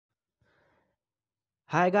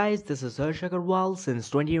Hi guys, this is Harsh Agarwal since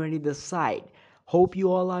 2020 this side. Hope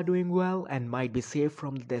you all are doing well and might be safe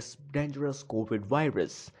from this dangerous COVID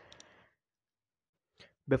virus.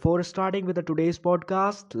 Before starting with today's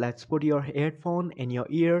podcast, let's put your headphone in your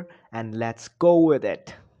ear and let's go with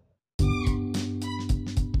it.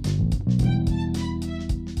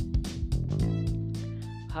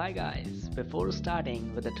 Hi guys, before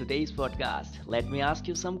starting with today's podcast, let me ask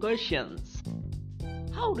you some questions.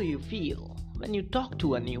 How do you feel when you talk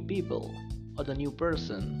to a new people or the new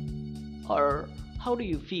person? Or how do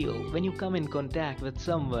you feel when you come in contact with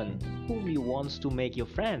someone whom you wants to make your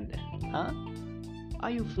friend? Huh?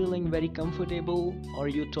 Are you feeling very comfortable or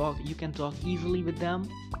you can talk easily with them?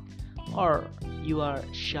 Or you are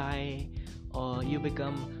shy or you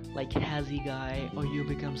become like hazy guy or you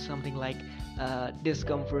become something like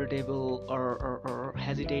discomfortable or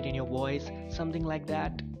hesitate in your voice, something like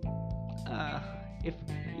that. uh, if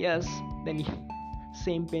yes, then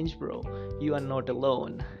same pinch, bro. You are not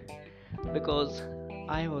alone because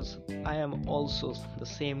I am also the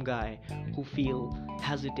same guy who feel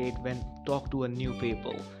hesitate when talk to a new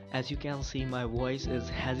people. As you can see, my voice is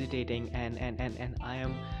hesitating and I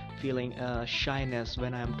am feeling shyness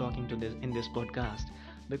when I am talking to this in this podcast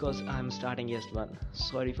because I'm starting just one.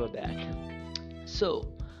 Sorry for that.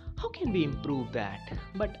 So, how can we improve that?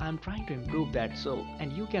 But I'm trying to improve that, so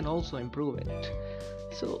and you can also improve it.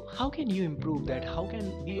 So, how can you improve that? How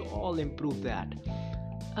can we all improve that?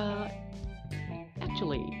 Uh,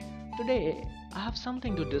 Actually, today I have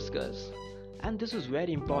something to discuss, and this is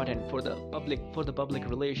very important for the public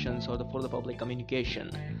relations or for the public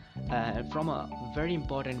communication, from a very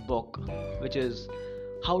important book, which is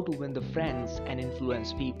How to Win the Friends and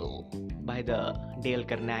Influence People by the Dale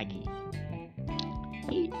Carnegie.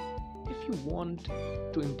 He, if you want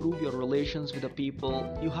to improve your relations with the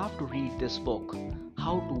people, you have to read this book,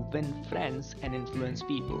 How to Win Friends and Influence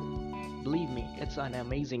People. Believe me, it's an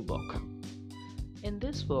amazing book. In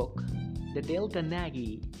this book, the Dale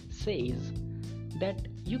Carnegie says that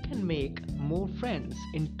you can make more friends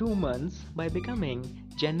in 2 months by becoming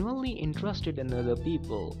genuinely interested in other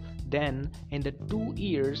people than in the 2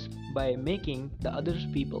 years by making the other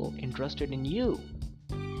people interested in you.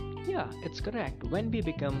 Yeah, it's correct. When we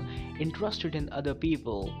become interested in other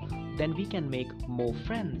people, then we can make more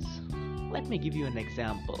friends. Let me give you an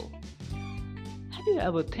example. Have you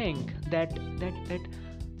ever think that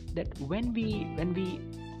when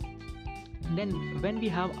we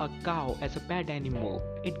have a cow as a pet animal,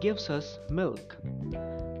 it gives us milk.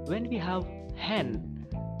 When we have hen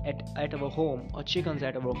at our home or chickens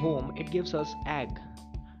at our home, it gives us egg.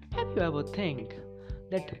 Have you ever think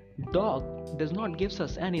that dog does not gives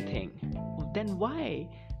us anything? Then why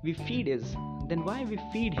we feed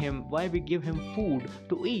him, why we give him food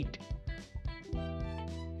to eat?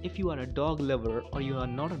 If you are a dog lover or you are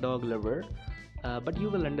not a dog lover, but you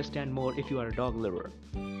will understand more if you are a dog lover.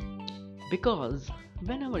 Because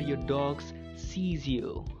whenever your dog sees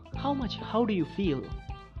you, how do you feel?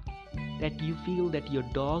 That you feel that your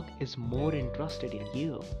dog is more interested in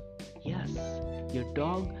you. Yes, your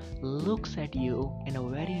dog looks at you in a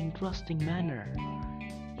very interesting manner.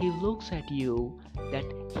 He looks at you that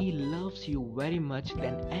he loves you very much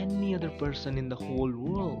than any other person in the whole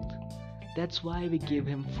world. That's why we give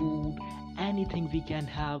him food, anything we can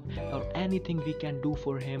have or anything we can do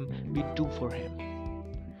for him, we do for him.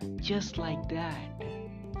 Just like that,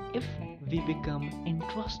 if we become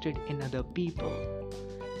interested in other people,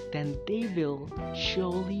 then they will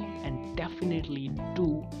surely and definitely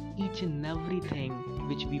do each and everything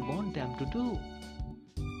which we want them to do.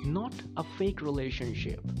 Not a fake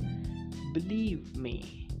relationship. Believe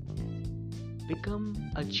me,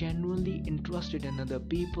 become a genuinely interested in other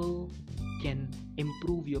people can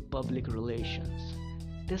improve your public relations.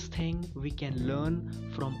 This thing we can learn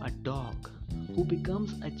from a dog who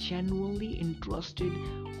becomes a genuinely interested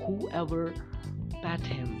whoever pet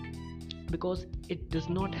him, because it does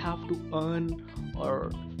not have to earn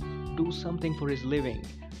or do something for his living,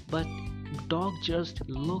 but dog just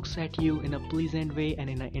looks at you in a pleasant way and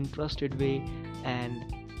in an interested way, and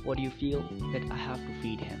what do you feel? That I have to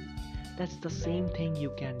feed him. That's the same thing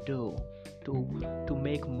you can do to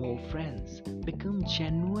make more friends. Become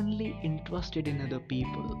genuinely interested in other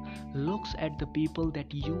people. Looks at the people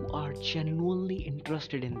that you are genuinely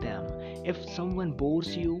interested in them. If someone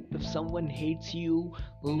bores you, if someone hates you,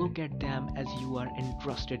 look at them as you are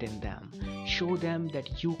interested in them. Show them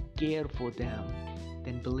that you care for them.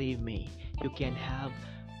 Then believe me, you can have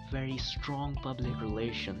very strong public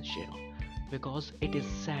relationship, because it is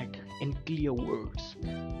said in clear words,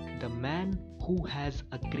 the man who has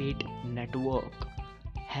a great network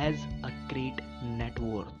has a great net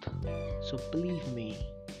worth. So believe me,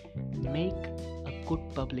 make a good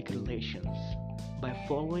public relations by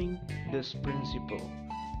following this principle,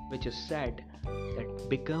 which is said that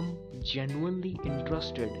become genuinely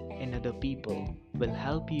interested in other people will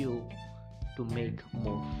help you to make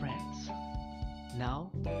more friends.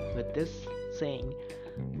 Now, with this saying,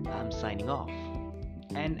 I'm signing off.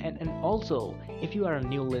 And also, if you are a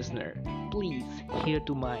new listener, please hear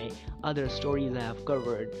to my other stories I have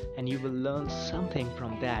covered, and you will learn something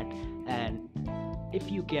from that. And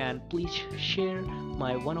if you can, please share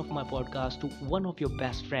my one of my podcasts to one of your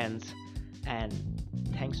best friends. And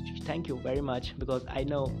thank you very much, because I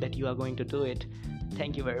know that you are going to do it.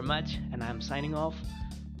 Thank you very much, and I'm signing off.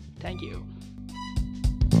 Thank you.